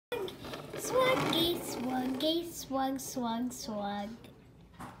Sluggy, sluggy, slug, slug, slug.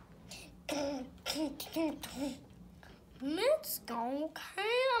 Let's go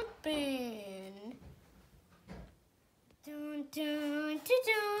camping. Dun, dun, dun,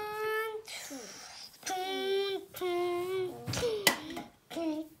 dun. Dun, dun, dun,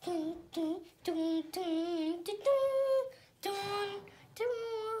 dun, dun, dun, dun, dun, dun, dun.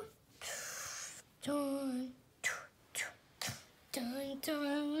 Dun, dun,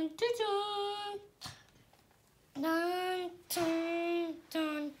 dun, dun. Dun, dun,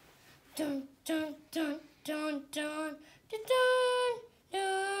 dun, dun, dun, dun, dun, dun, dun,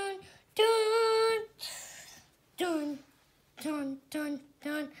 dun, dun, dun,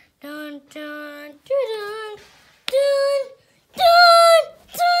 dun, dun, dun, dun,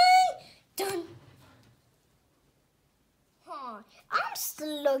 dun, dun. Hi, I'm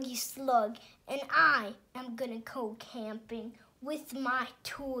Sluggy Slug, and I am gonna go camping with my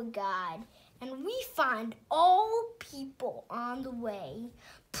tour guide, and we find all people on the way.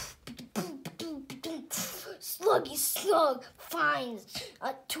 Sluggy Slug finds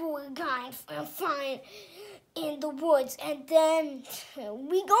a tour guide and find in the woods, and then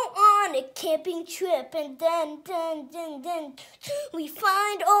we go on a camping trip, and then we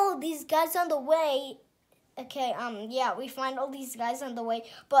find all these guys on the way. Okay, yeah, we find all these guys on the way,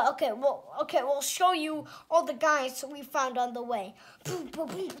 but we'll show you all the guys we found on the way. Tour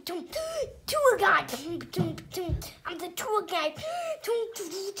guide, I'm the tour guide.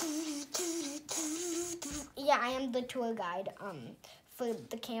 Yeah, I am the tour guide, for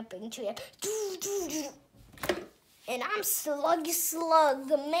the camping trip. And I'm Sluggy Slug,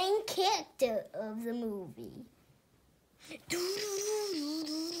 the main character of the movie.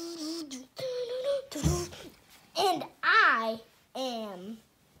 And I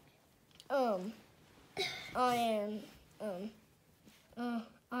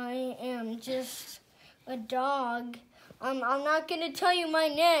am just a dog. I'm not gonna tell you my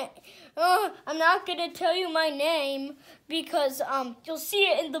name. I'm not gonna tell you my name because you'll see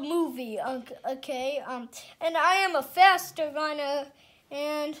it in the movie. Okay. And I am a faster runner,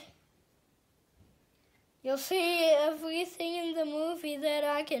 and you'll see everything in the movie that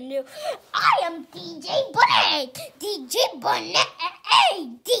I can do. I am DJ Bunny! DJ Bunny!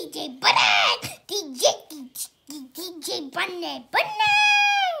 DJ Bunny! DJ Bunny!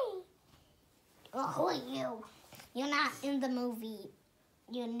 Bunny! Oh, who are you? You're not in the movie.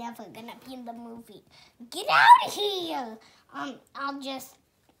 You're never gonna be in the movie. Get out of here! I'll just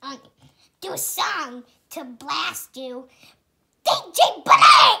do a song to blast you. DJ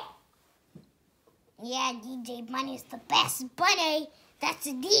Bunny! Yeah, DJ Bunny's the best bunny. That's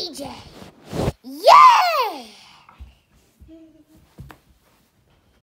a DJ. Yeah!